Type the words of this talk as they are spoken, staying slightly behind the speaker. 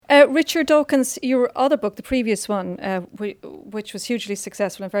Richard Dawkins, your other book, the previous one, which was hugely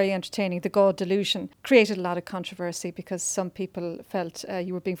successful and very entertaining, The God Delusion, created a lot of controversy because some people felt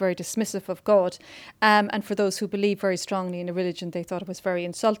you were being very dismissive of God. And for those who believe very strongly in a religion, they thought it was very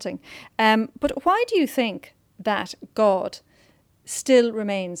insulting. But why do you think that God still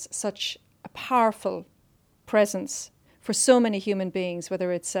remains such a powerful presence for so many human beings,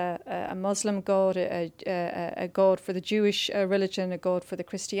 whether it's a Muslim God, a God for the Jewish religion, a God for the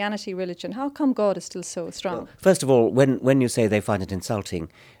Christianity religion? How come God is still so strong? Well, first of all, when you say they find it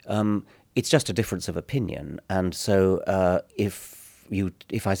insulting, it's just a difference of opinion. And so if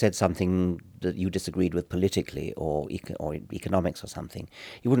I said something that you disagreed with politically or economics or something,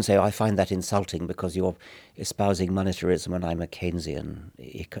 you wouldn't say, I find that insulting because you're espousing monetarism and I'm a Keynesian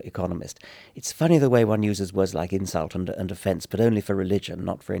economist. It's funny the way one uses words like insult and offence, but only for religion,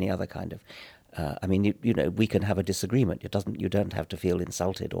 not for any other kind of... we can have a disagreement. You don't have to feel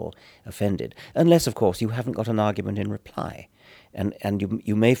insulted or offended, unless, of course, you haven't got an argument in reply. And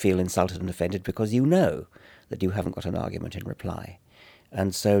you may feel insulted and offended because you know that you haven't got an argument in reply.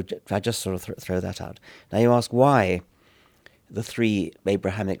 And so I just sort of throw that out. Now you ask why the three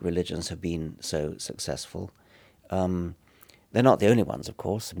Abrahamic religions have been so successful. They're not the only ones, of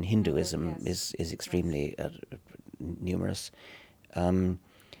course. I mean, Hinduism is extremely numerous. And,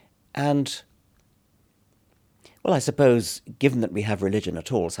 well, I suppose, given that we have religion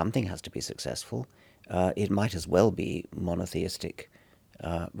at all, something has to be successful. It might as well be monotheistic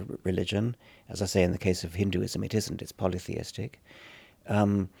religion. As I say, in the case of Hinduism, it isn't. It's polytheistic.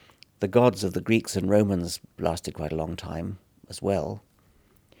 The gods of the Greeks and Romans lasted quite a long time as well.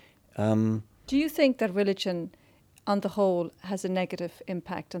 Do you think that religion, on the whole, has a negative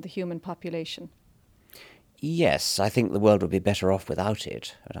impact on the human population? Yes, I think the world would be better off without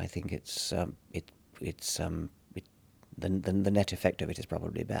it, and I think the net effect of it is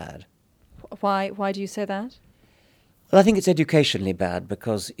probably bad. Why do you say that? Well, I think it's educationally bad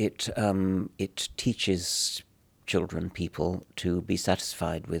because it teaches people to be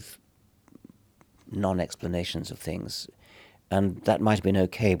satisfied with non-explanations of things. And that might have been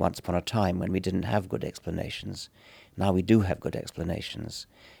okay once upon a time when we didn't have good explanations. Now we do have good explanations,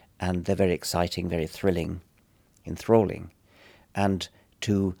 and they're very exciting, very thrilling, enthralling. And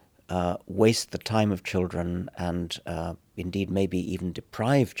to waste the time of children and indeed maybe even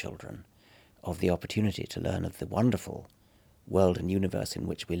deprive children of the opportunity to learn of the wonderful world and universe in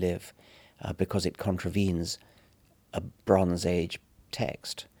which we live because it contravenes a Bronze Age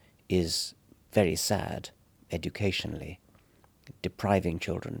text is very sad educationally, depriving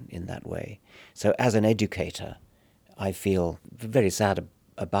children in that way. So as an educator, I feel very sad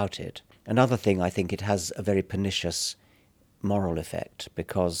about it. Another thing, I think it has a very pernicious moral effect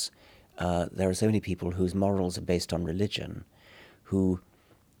because there are so many people whose morals are based on religion who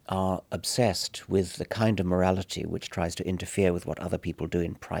are obsessed with the kind of morality which tries to interfere with what other people do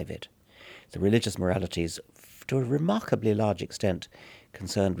in private. The religious morality is, to a remarkably large extent,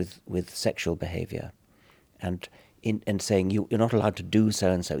 concerned with sexual behavior and saying you're not allowed to do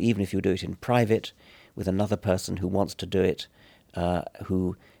so-and-so, even if you do it in private with another person who wants to do it,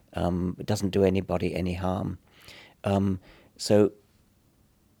 who doesn't do anybody any harm. So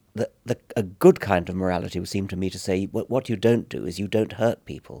a good kind of morality would seem to me to say what you don't do is you don't hurt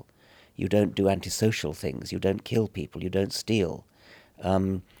people, you don't do antisocial things, you don't kill people, you don't steal.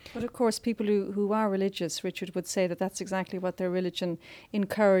 But of course people who are religious, Richard, would say that that's exactly what their religion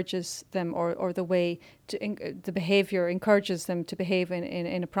encourages them, or the way the behaviour encourages them to behave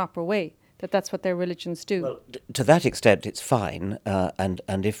in a proper way. That's what their religions do. Well, to that extent, it's fine. And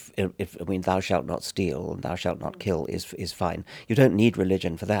if thou shalt not steal and thou shalt not kill is fine. You don't need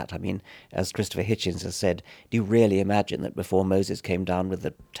religion for that. I mean, as Christopher Hitchens has said, do you really imagine that before Moses came down with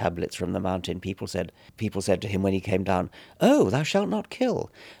the tablets from the mountain, people said to him when he came down, "Oh, thou shalt not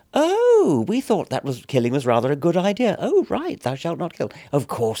kill." "Oh, we thought killing was rather a good idea." "Oh, right, thou shalt not kill." Of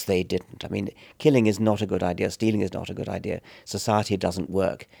course they didn't. I mean, killing is not a good idea. Stealing is not a good idea. Society doesn't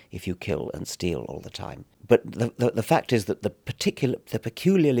work if you kill and steal all the time. But the fact is that the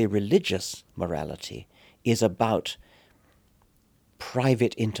peculiarly religious morality is about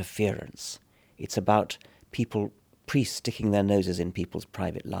private interference. It's about priests sticking their noses in people's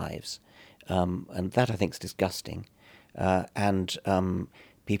private lives. And that, I think, is disgusting.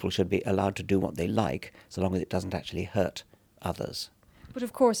 People should be allowed to do what they like, so long as it doesn't actually hurt others. But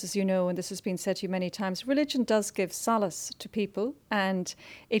of course, as you know, and this has been said to you many times, religion does give solace to people, and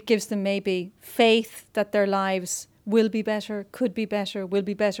it gives them maybe faith that their lives will be better, could be better, will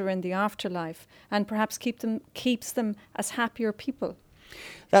be better in the afterlife, and perhaps keeps them as happier people.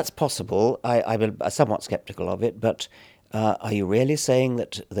 That's possible. I'm somewhat sceptical of it, but Are you really saying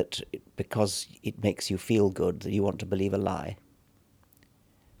that because it makes you feel good that you want to believe a lie?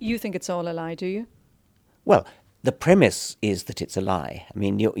 You think it's all a lie, do you? Well, the premise is that it's a lie. I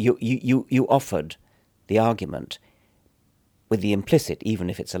mean, you offered the argument with the implicit, even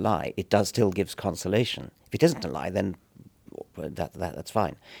if it's a lie, it does still gives consolation. If it isn't a lie, then that's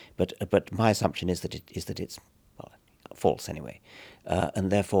fine. But my assumption is that it's well, false anyway,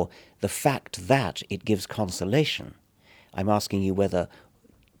 and therefore the fact that it gives consolation, I'm asking you whether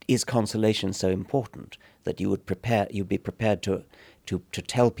is consolation so important that you'd be prepared to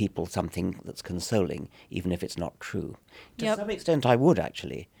tell people something that's consoling, even if it's not true. To some extent, I would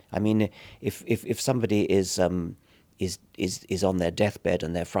actually. I mean, if somebody is on their deathbed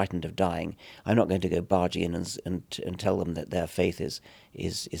and they're frightened of dying, I'm not going to go barge in and tell them that their faith is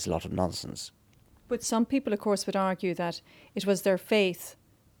a lot of nonsense. But some people, of course, would argue that it was their faith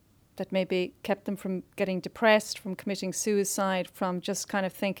that maybe kept them from getting depressed, from committing suicide, from just kind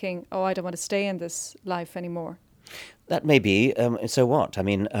of thinking, oh, I don't want to stay in this life anymore. That may be. So what? I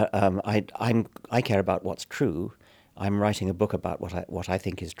mean, I care about what's true. I'm writing a book about what I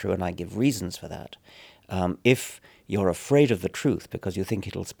think is true, and I give reasons for that. If you're afraid of the truth because you think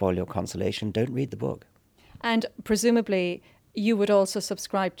it'll spoil your consolation, don't read the book. And presumably, you would also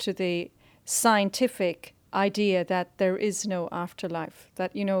subscribe to the scientific idea that there is no afterlife.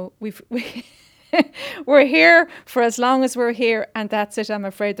 That we're here for as long as we're here, and that's it. I'm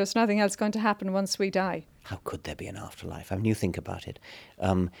afraid there's nothing else going to happen once we die. How could there be an afterlife? I mean, you think about it.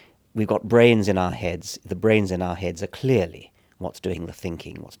 We've got brains in our heads. The brains in our heads are clearly what's doing the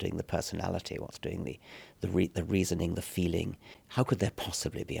thinking, what's doing the personality, what's doing the reasoning, the feeling. How could there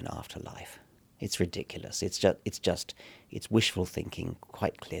possibly be an afterlife? It's ridiculous. It's wishful thinking,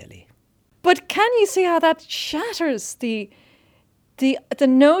 quite clearly. But can you see how that shatters the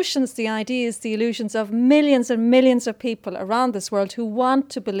notions, the ideas, the illusions of millions and millions of people around this world who want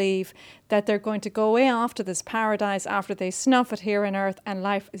to believe that they're going to go away after this paradise, after they snuff it here on earth, and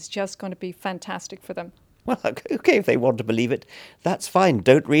life is just going to be fantastic for them? Well, okay, if they want to believe it, that's fine.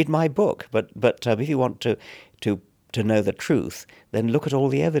 Don't read my book. But if you want to know the truth, then look at all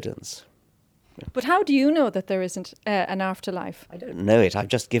the evidence. But how do you know that there isn't an afterlife? I don't know it. I've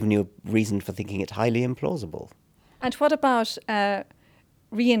just given you a reason for thinking it highly implausible. And what about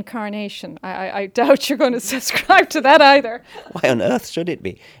reincarnation? I doubt you're going to subscribe to that either. Why on earth should it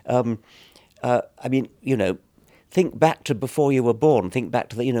be? I mean, think back to before you were born. Think back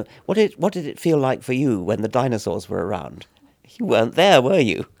to what did it feel like for you when the dinosaurs were around? You weren't there, were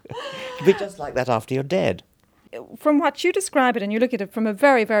you? It'd be just like that after you're dead. From what you describe it, and you look at it from a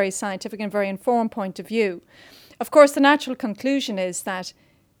very, very scientific and very informed point of view, of course, the natural conclusion is that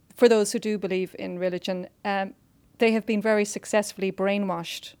for those who do believe in religion, they have been very successfully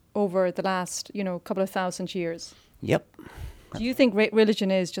brainwashed over the last, couple of thousand years. Yep. Do you think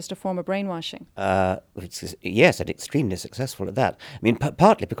religion is just a form of brainwashing? Yes, and extremely successful at that. I mean,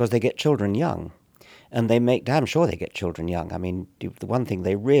 partly because they get children young, and they make damn sure they get children young. I mean, the one thing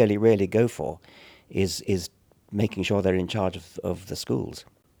they really, really go for is making sure they're in charge of the schools.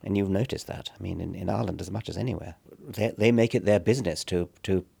 And you've noticed that. I mean, in Ireland as much as anywhere. They make it their business to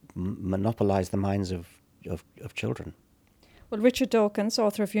monopolise the minds of children. Well, Richard Dawkins,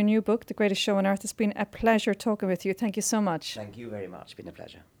 author of your new book, The Greatest Show on Earth, it's been a pleasure talking with you. Thank you so much. Thank you very much. It's been a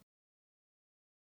pleasure.